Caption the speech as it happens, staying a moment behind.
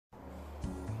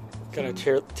Got our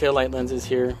tail light lenses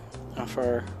here off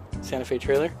our Santa Fe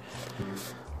trailer.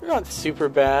 They're not super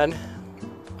bad,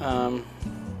 but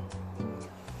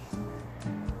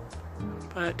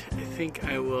I think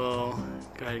I will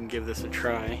go ahead and give this a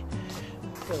try.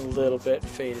 A little bit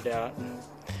faded out.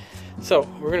 So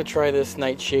we're going to try this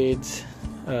Nite Shades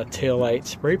tail light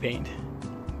spray paint.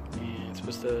 And it's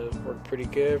supposed to work pretty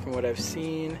good from what I've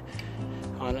seen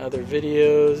on other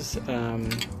videos.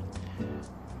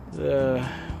 The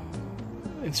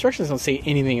instructions don't say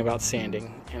anything about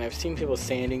sanding, and I've seen people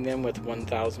sanding them with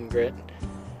 1000 grit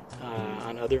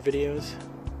on other videos,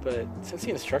 but since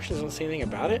the instructions don't say anything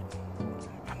about it,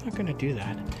 I'm not going to do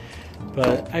that.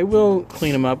 But I will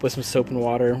clean them up with some soap and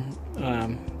water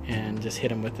and just hit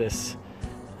them with this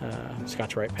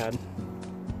Scotch-Brite pad.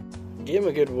 Give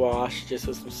them a good wash just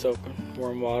with some soap and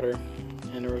warm water,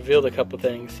 and it revealed a couple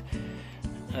things.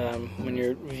 When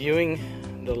you're viewing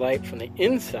the light from the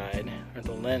inside, or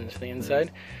the lens from the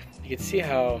inside, you can see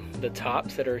how the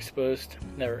tops that are exposed,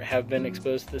 that have been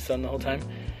exposed to the sun the whole time,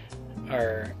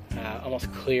 are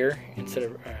almost clear instead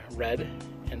of red.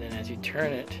 And then as you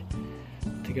turn it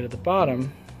to go to the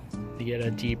bottom, you get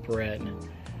a deep red.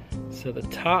 So the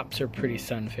tops are pretty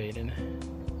sun faded.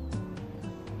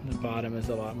 The bottom is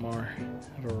a lot more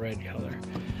of a red color.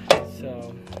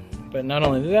 So, but not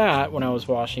only that, when I was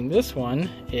washing this one,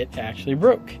 it actually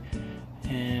broke.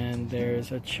 And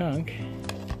there's a chunk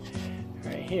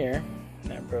right here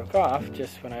that broke off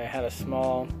just when I had a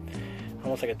small,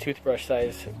 almost like a toothbrush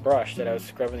size brush that I was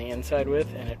scrubbing the inside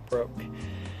with, and it broke.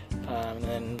 And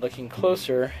then looking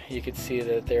closer, you could see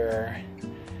that there are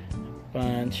a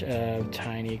bunch of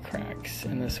tiny cracks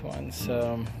in this one.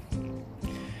 So,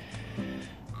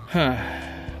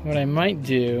 what I might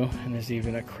do, and there's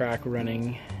even a crack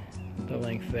running the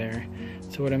length there.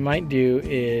 So what I might do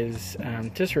is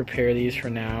just repair these for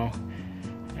now,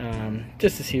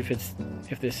 just to see if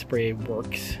this spray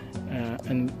works.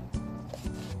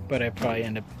 But I probably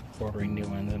end up ordering new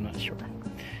ones. I'm not sure.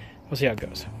 We'll see how it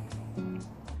goes.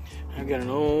 I've got an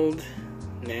old,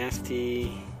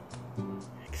 nasty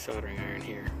soldering iron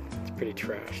here. It's pretty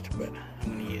trashed, but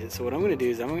I'm going to use it. So what I'm going to do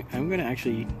is I'm going to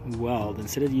actually weld.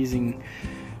 Instead of using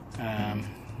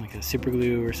like a super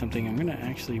glue or something, I'm going to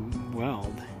actually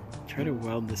try to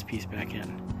weld this piece back in.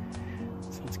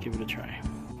 So let's give it a try.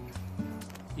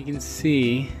 You can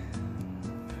see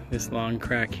this long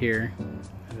crack here,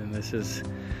 and then this is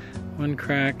one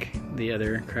crack, the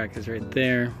other crack is right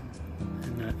there.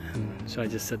 And so I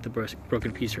just set the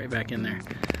broken piece right back in there.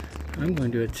 I'm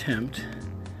going to attempt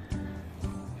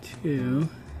to do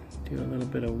a little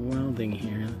bit of welding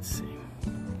here. Let's see.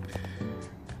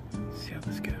 Let's see how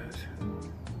this goes.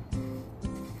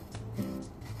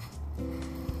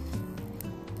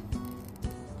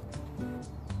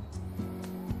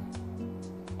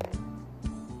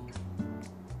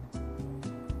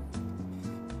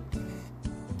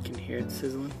 You can hear it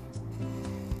sizzling.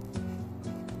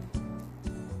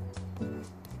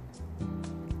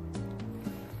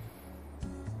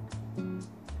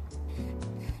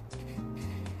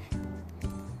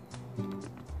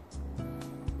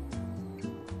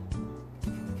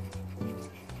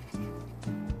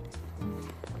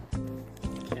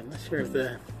 Sure if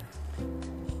the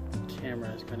camera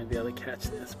is going to be able to catch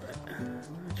this, but I'm going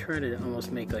to try to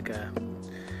almost make like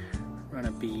run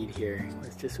a bead here.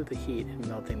 It's just with the heat and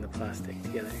melting the plastic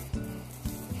together.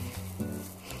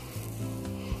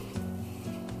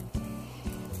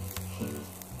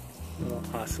 A little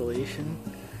oscillation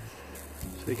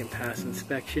so we can pass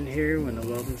inspection here when the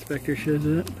weld inspector shows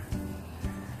up.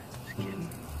 Just kidding.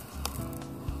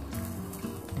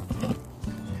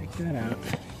 Check that out.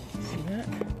 See that?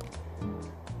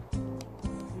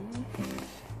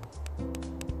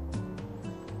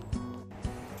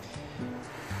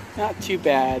 Not too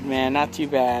bad, man, not too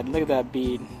bad. Look at that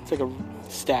bead. It's like a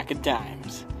stack of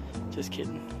dimes. Just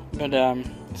kidding. But,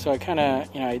 so I kind of,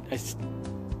 I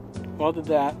welded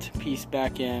that piece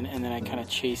back in, and then I kind of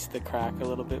chased the crack a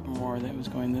little bit more that was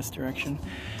going this direction.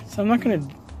 So I'm not going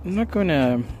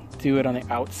to do it on the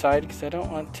outside because I don't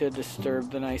want to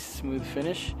disturb the nice smooth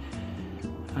finish.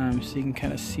 So you can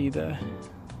kind of see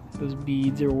those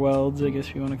beads or welds, I guess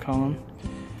if you want to call them,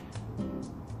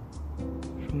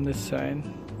 from this side.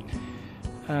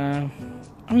 I'm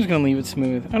just going to leave it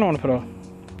smooth. I don't want to put a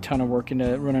ton of work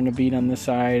into running a bead on this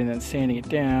side and then sanding it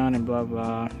down and blah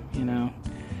blah,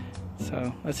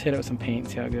 So let's hit it with some paint,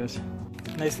 see how it goes.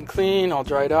 Nice and clean, all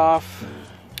dried off.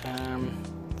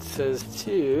 It says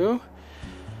 2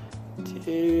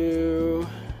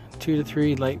 to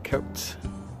 3 light coats.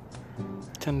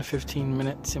 10 to 15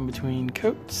 minutes in between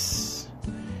coats.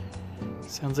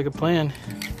 Sounds like a plan.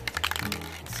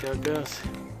 Let's see how it goes.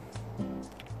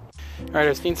 Alright,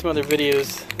 I've seen some other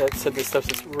videos that said this stuff's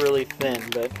just really thin,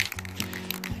 but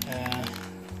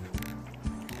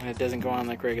and it doesn't go on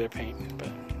like regular paint, but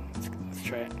let's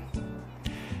try it.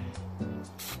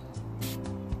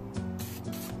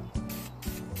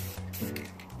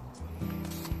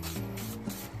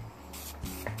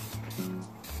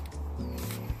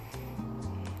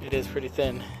 It is pretty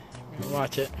thin.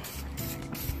 Watch it.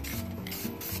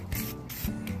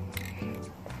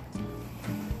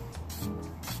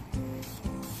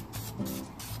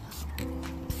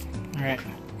 Alright,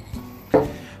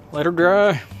 let her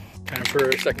dry. Time for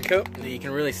a second coat. You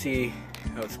can really see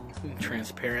how it's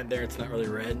transparent there. It's not really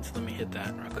red, so let me hit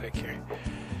that real quick here.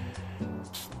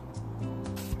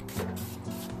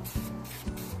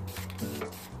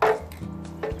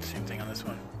 Same thing on this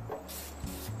one.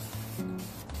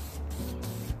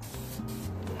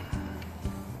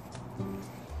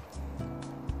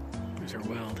 There's our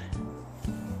weld.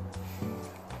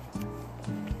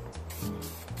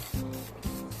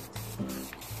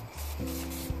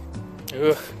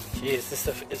 Ugh, jeez, this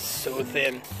stuff is so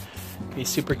thin. Be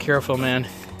super careful, man.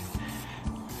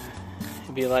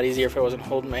 It'd be a lot easier if I wasn't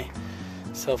holding my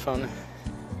cell phone.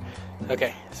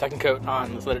 Okay, second coat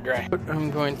on. Let's let it dry. I'm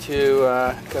going to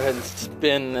go ahead and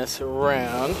spin this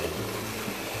around.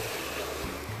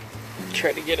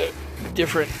 Try to get a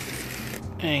different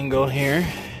angle here.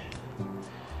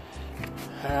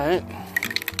 Alright.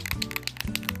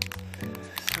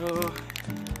 So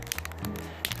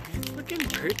looking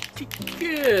pretty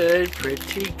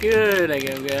good, I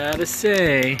gotta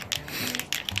say.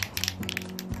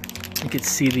 You can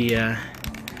see the,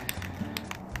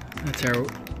 that's our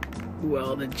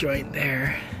welded joint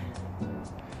there.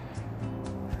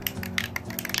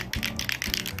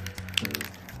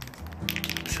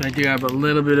 So I do have a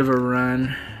little bit of a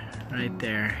run right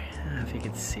there. I don't know if you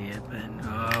can see it, but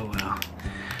oh well.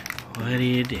 What do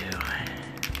you do?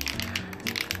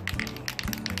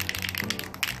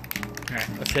 Alright,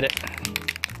 let's hit it.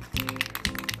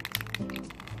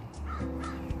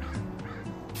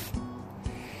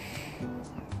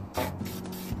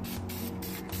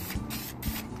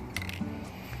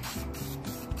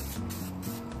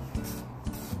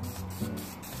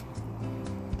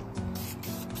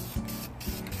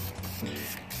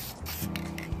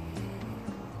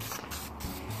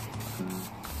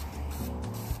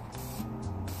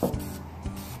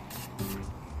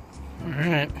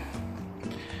 Alright.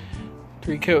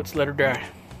 3 coats, let her dry.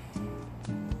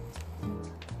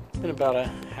 It's been about a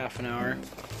half an hour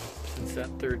since that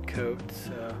third coat,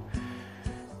 so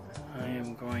I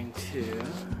am going to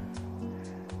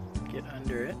get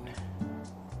under it.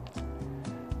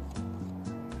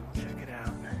 Check it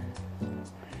out.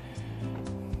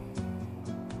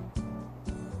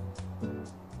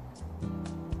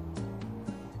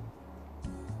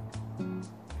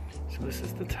 So this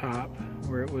is the top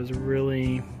where it was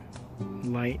really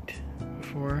light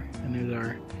before, and there's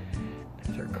our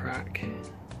crack,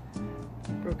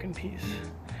 broken piece.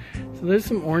 So there's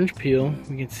some orange peel.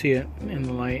 We can see it in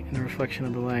the light, in the reflection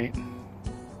of the light.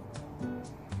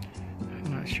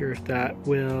 I'm not sure if that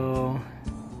will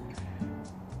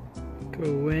go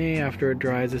away after it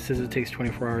dries. It says it takes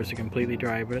 24 hours to completely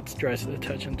dry, but it dries to the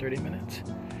touch in 30 minutes.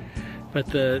 But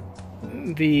the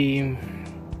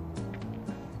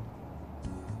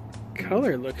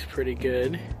color looks pretty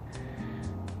good.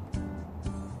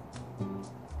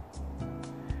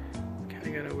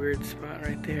 Got a weird spot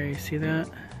right there. You see that?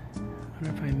 I don't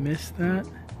know if I missed that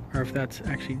or if that's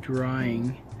actually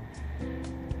drying.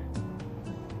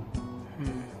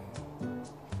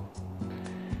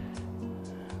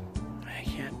 I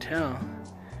can't tell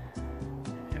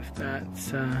if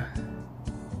that's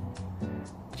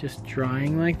just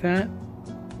drying like that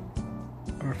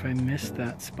or if I missed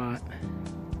that spot,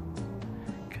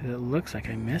 because it looks like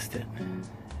I missed it.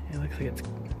 It looks like it's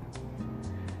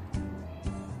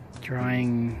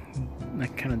drying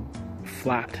like kind of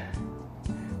flat,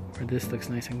 where this looks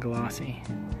nice and glossy.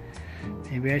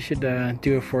 Maybe I should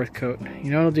do a fourth coat.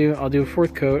 You know what I'll do? I'll do a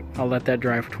fourth coat. I'll let that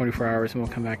dry for 24 hours and we'll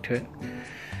come back to it.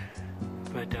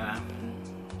 But you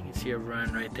can see a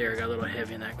run right there. Got a little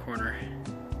heavy in that corner.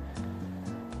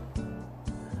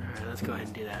 Alright, let's go ahead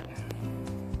and do that.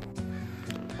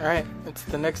 Alright, it's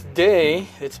the next day.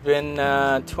 It's been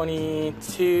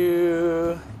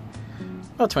 22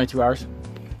 hours.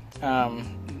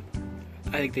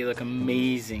 I think they look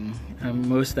amazing.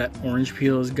 Most of that orange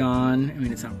peel is gone. I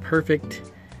mean, it's not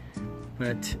perfect,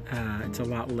 but it's a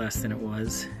lot less than it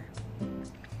was.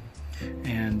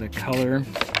 And the color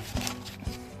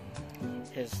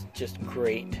is just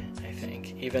great, I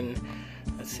think. Even,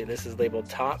 let's see, this is labeled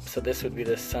top, so this would be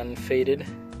the sun faded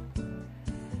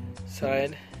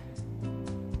side.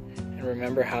 and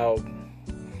remember how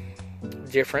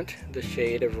different the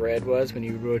shade of red was when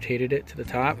you rotated it to the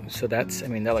top. So that's, I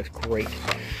mean, that looks great.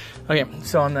 Okay,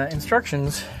 so on the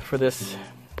instructions for this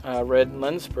red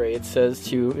lens spray, it says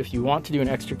to, if you want to do an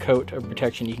extra coat of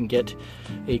protection, you can get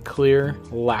a clear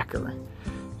lacquer.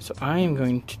 So I am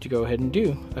going to go ahead and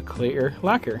do a clear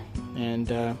lacquer and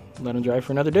let them dry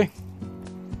for another day.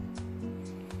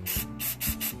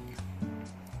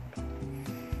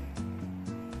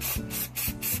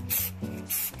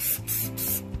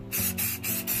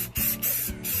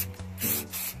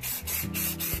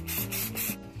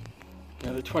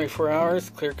 Another 24 hours,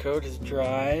 clear coat is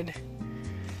dried.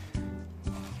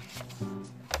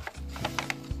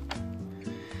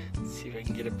 Let's see if I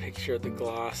can get a picture of the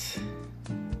gloss.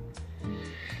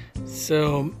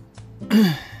 So,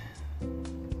 this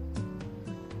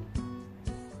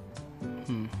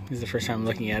is the first time I'm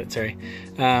looking at it, sorry.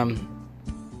 I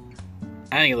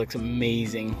think it looks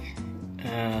amazing.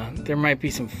 There might be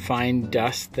some fine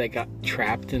dust that got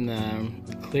trapped in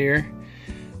the clear.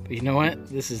 But you know what?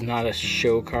 This is not a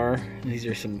show car. These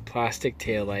are some plastic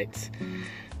taillights.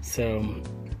 So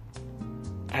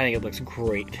I think it looks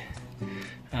great.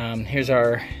 Here's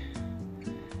our,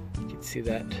 you can see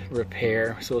that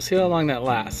repair. So we'll see how long that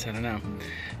lasts. I don't know.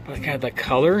 But God, the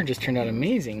color just turned out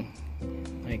amazing.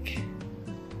 Like,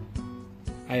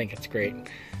 I think it's great.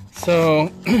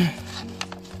 So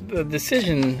the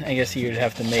decision I guess you'd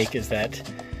have to make is that,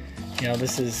 you know,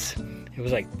 this is, it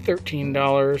was like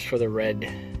 $13 for the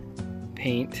red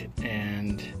paint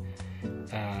and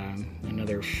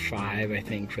another $5 I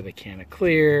think for the can of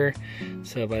clear.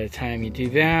 So by the time you do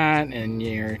that and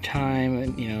your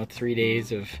time, you know, 3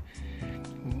 days of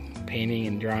painting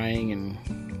and drying, and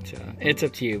so it's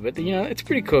up to you. But you know, it's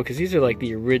pretty cool because these are like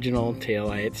the original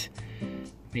taillights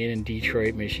made in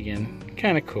Detroit, Michigan.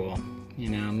 Kind of cool, you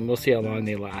know, and we'll see how long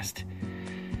they last.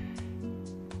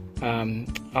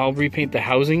 I'll repaint the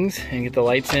housings and get the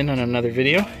lights in on another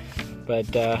video.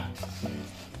 But other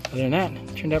than that,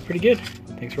 it turned out pretty good.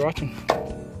 Thanks for watching.